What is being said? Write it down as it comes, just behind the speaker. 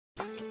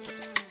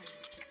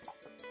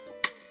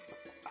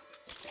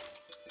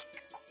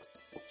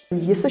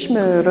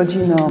Jesteśmy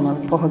rodziną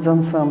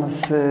pochodzącą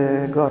z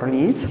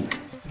Gorlic.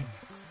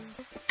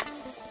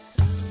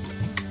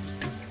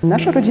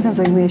 Nasza rodzina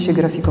zajmuje się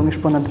grafiką już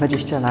ponad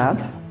 20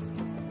 lat.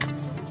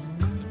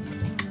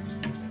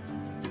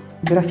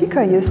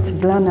 Grafika jest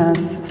dla nas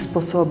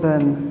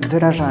sposobem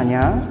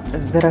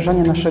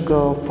wyrażania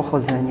naszego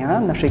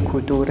pochodzenia, naszej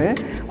kultury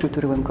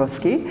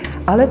łemkowskiej,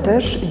 ale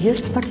też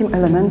jest takim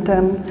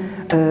elementem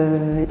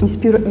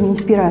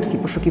inspiracji,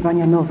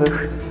 poszukiwania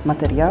nowych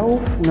materiałów,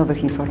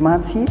 nowych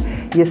informacji.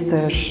 Jest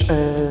też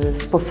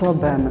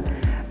sposobem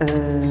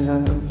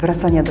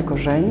wracania do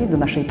korzeni, do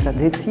naszej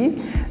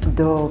tradycji,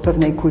 do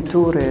pewnej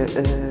kultury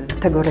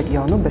tego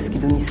regionu,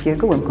 Beskidu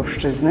Niskiego,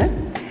 Łemkowszczyzny.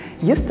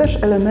 Jest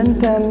też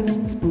elementem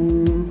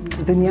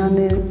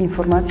wymiany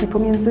informacji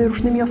pomiędzy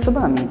różnymi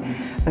osobami.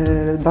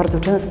 Bardzo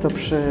często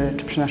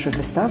przy naszych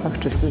wystawach,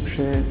 czy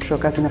przy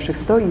okazji naszych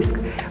stoisk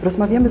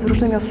rozmawiamy z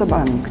różnymi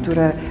osobami,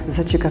 które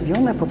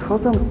zaciekawione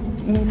podchodzą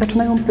i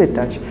zaczynają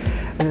pytać.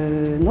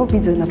 No,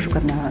 widzę na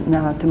przykład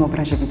na tym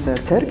obrazie widzę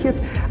cerkiew,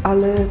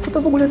 ale co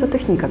to w ogóle za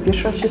technika?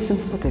 Pierwszy raz się z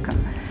tym spotykam.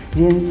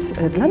 Więc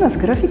dla nas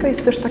grafika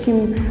jest też takim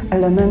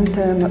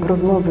elementem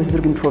rozmowy z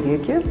drugim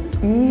człowiekiem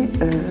i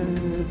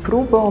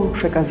próbą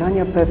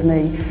przekazania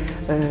pewnej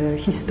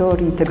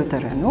historii tego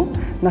terenu,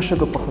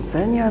 naszego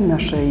pochodzenia,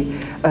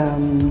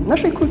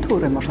 naszej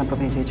kultury, można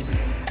powiedzieć,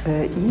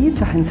 i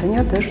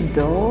zachęcenia też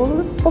do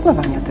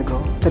poznawania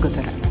tego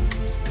terenu.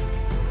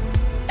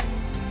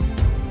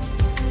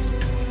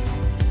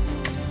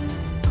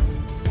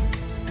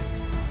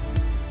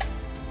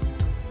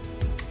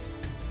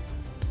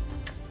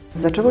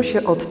 Zaczęło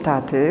się od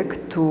taty,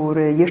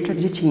 który jeszcze w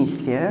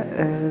dzieciństwie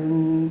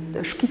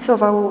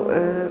szkicował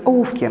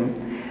ołówkiem.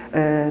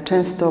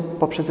 Często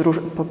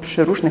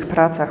przy różnych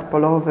pracach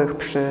polowych,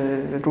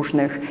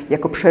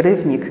 jako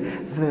przerywnik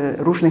w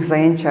różnych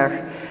zajęciach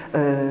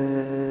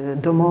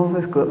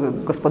domowych,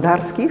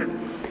 gospodarskich.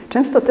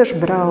 Często też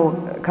brał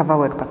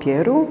kawałek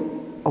papieru,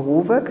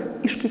 ołówek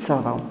i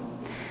szkicował.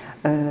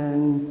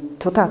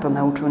 To tato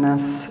nauczył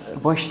nas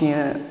właśnie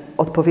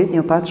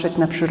odpowiednio patrzeć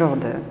na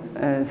przyrodę,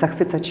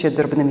 zachwycać się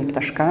drobnymi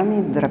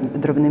ptaszkami,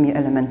 drobnymi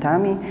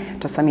elementami.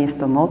 Czasami jest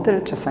to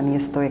motyl, czasami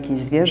jest to jakieś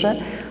zwierzę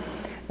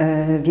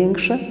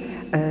większe.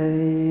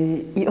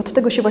 I od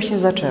tego się właśnie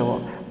zaczęło.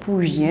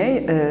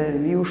 Później,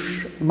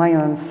 już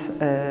mając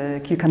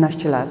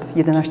kilkanaście lat,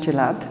 11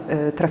 lat,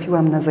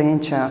 trafiłam na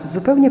zajęcia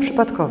zupełnie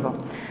przypadkowo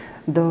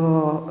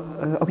do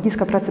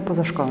ogniska pracy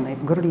pozaszkolnej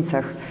w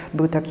Gorlicach.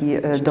 Był taki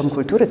dom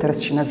kultury,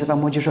 teraz się nazywa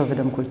Młodzieżowy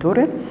Dom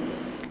Kultury.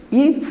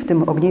 I w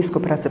tym ognisku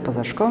pracy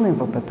pozaszkolnej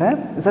w OPP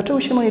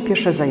zaczęły się moje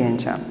pierwsze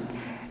zajęcia.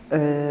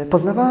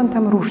 Poznawałam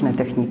tam różne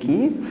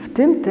techniki, w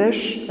tym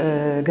też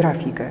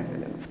grafikę,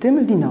 w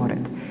tym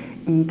linoryt.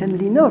 I ten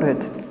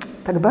linoryt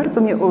tak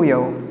bardzo mnie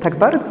ujął, tak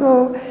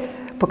bardzo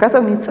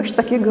pokazał mi coś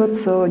takiego,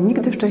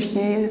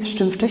 z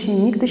czym wcześniej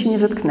nigdy się nie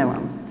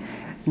zetknęłam.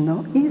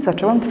 No i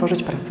zaczęłam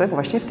tworzyć pracę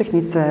właśnie w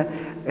technice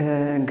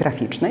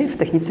graficznej, w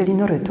technice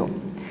linorytu.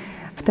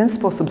 W ten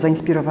sposób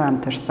zainspirowałam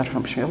też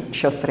starszą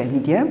siostrę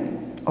Lidię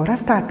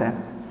oraz tatę.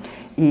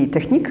 I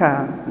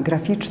technika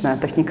graficzna,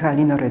 technika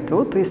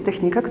linorytu to jest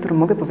technika, którą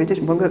mogę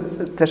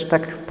też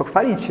tak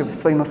pochwalić się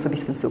swoim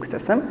osobistym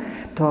sukcesem.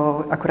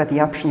 To akurat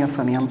ja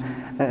przyniosłam ją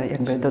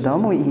jakby do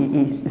domu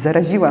i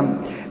zaraziłam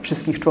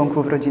wszystkich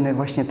członków rodziny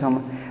właśnie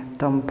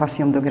tą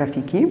pasją do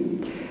grafiki.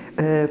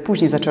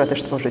 Później zaczęła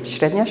też tworzyć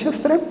średnia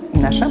siostra i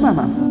nasza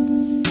mama.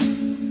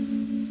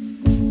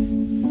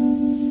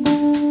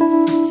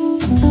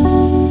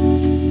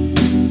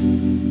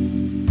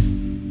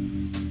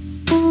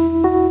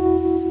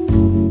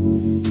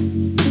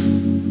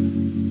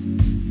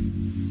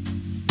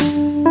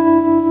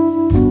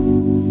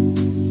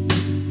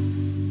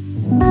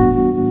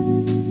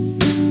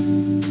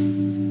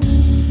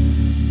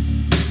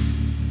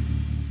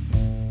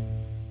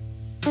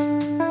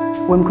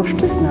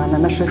 Łemkowszczyzna na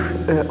naszych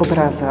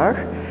obrazach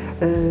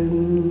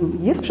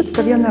jest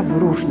przedstawiana w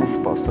różny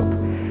sposób.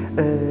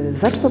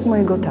 Zacznę od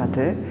mojego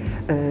taty,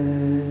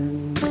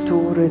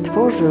 który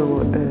tworzył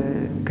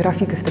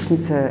grafikę w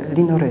technice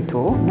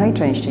linorytu.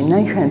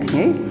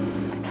 Najchętniej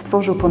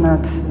stworzył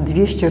ponad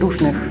 200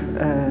 różnych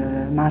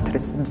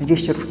matryc,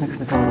 200 różnych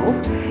wzorów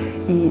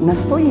i na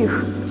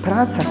swoich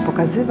pracach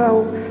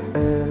pokazywał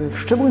w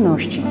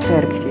szczególności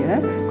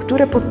cerkwie,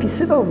 które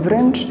podpisywał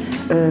wręcz,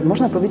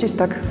 można powiedzieć,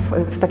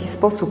 w taki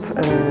sposób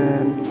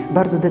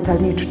bardzo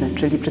detaliczny,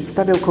 czyli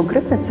przedstawiał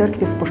konkretne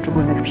cerkwie z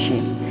poszczególnych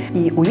wsi.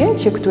 I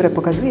ujęcie, które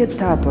pokazuje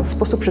tato,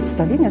 sposób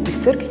przedstawienia tych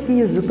cerkwi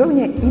jest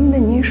zupełnie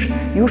inny niż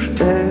już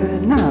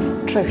nas,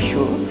 3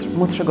 sióstr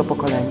młodszego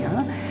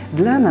pokolenia.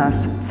 Dla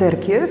nas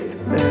cerkiew,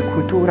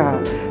 kultura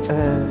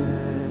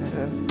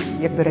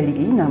jakby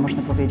religijna,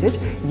 można powiedzieć,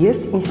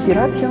 jest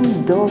inspiracją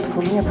do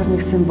tworzenia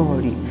pewnych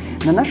symboli.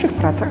 Na naszych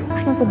pracach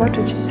można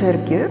zobaczyć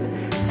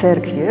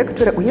cerkwie,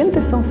 które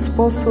ujęte są w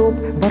sposób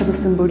bardzo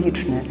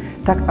symboliczny,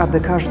 tak aby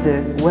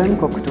każdy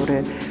Łemkok,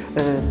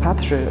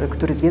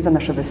 który zwiedza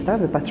nasze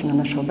wystawy, patrzy na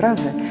nasze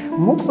obrazy,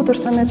 mógł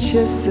utożsamiać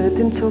się z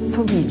tym,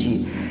 co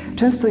widzi.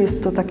 Często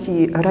jest to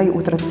taki raj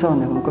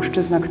utracony,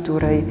 Łemkoszczyzna,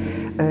 której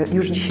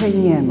już dzisiaj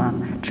nie ma.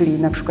 Czyli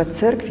na przykład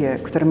cerkwie,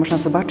 które można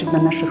zobaczyć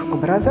na naszych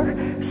obrazach,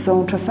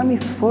 są czasami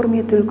w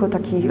formie tylko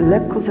takiej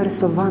lekko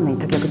zarysowanej,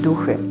 tak jak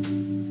duchy.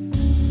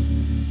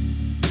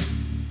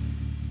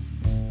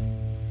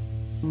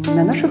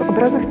 Na naszych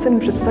obrazach chcemy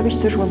przedstawić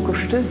też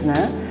Łemkoszczyznę,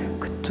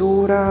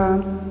 która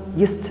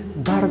jest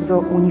bardzo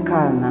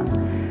unikalna.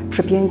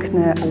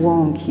 Przepiękne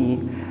łąki,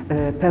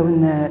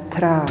 pełne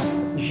traw,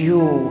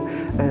 ziół,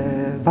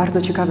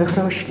 bardzo ciekawych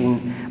roślin,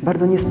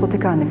 bardzo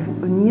niespotykanych,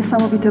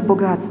 niesamowite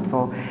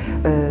bogactwo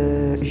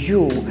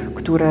ziół,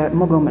 które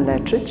mogą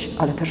leczyć,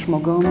 ale też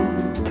mogą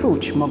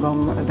truć, mogą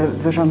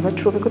wyrządzać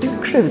człowiekowi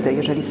krzywdę,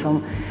 jeżeli są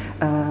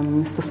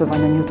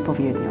stosowane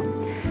nieodpowiednio.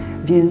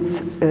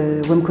 Więc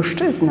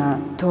Łemkoszczyzna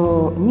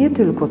to nie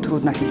tylko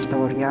trudna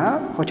historia,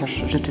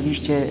 chociaż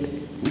rzeczywiście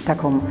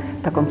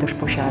taką też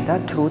posiada,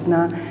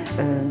 trudna,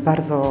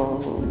 bardzo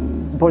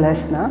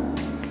bolesna,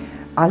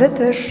 ale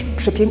też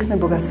przepiękne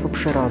bogactwo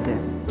przyrody,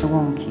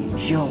 łąki,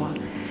 zioła,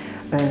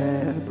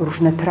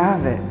 różne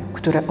trawy,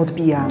 które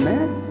odbijamy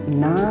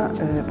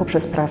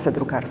poprzez prasę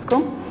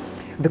drukarską,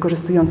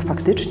 wykorzystując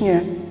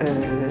faktycznie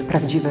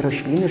prawdziwe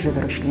rośliny,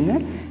 żywe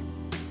rośliny.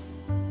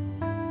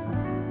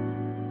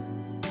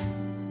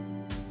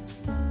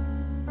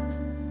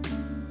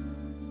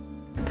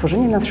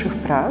 Tworzenie naszych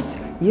prac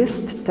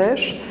jest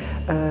też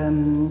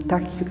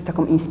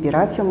taką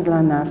inspiracją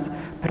dla nas,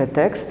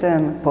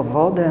 pretekstem,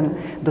 powodem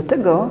do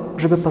tego,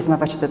 żeby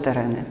poznawać te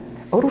tereny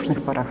o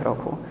różnych porach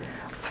roku.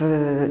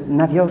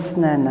 Na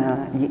wiosnę,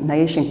 na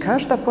jesień,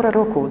 każda pora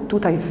roku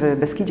tutaj w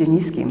Beskidzie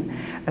Niskim,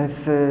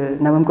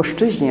 na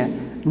Łemkoszczyźnie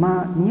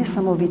ma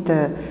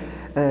niesamowite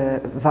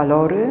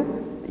walory,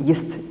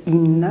 jest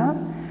inna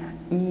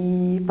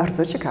i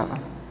bardzo ciekawa.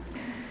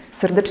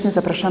 Serdecznie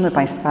zapraszamy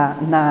Państwa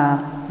na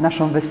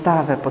naszą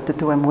wystawę pod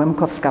tytułem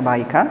Łemkowska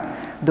bajka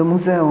do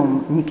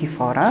Muzeum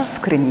Nikifora w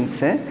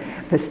Krynicy.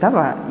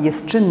 Wystawa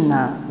jest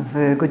czynna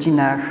w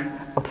godzinach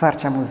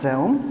otwarcia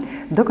muzeum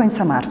do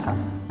końca marca.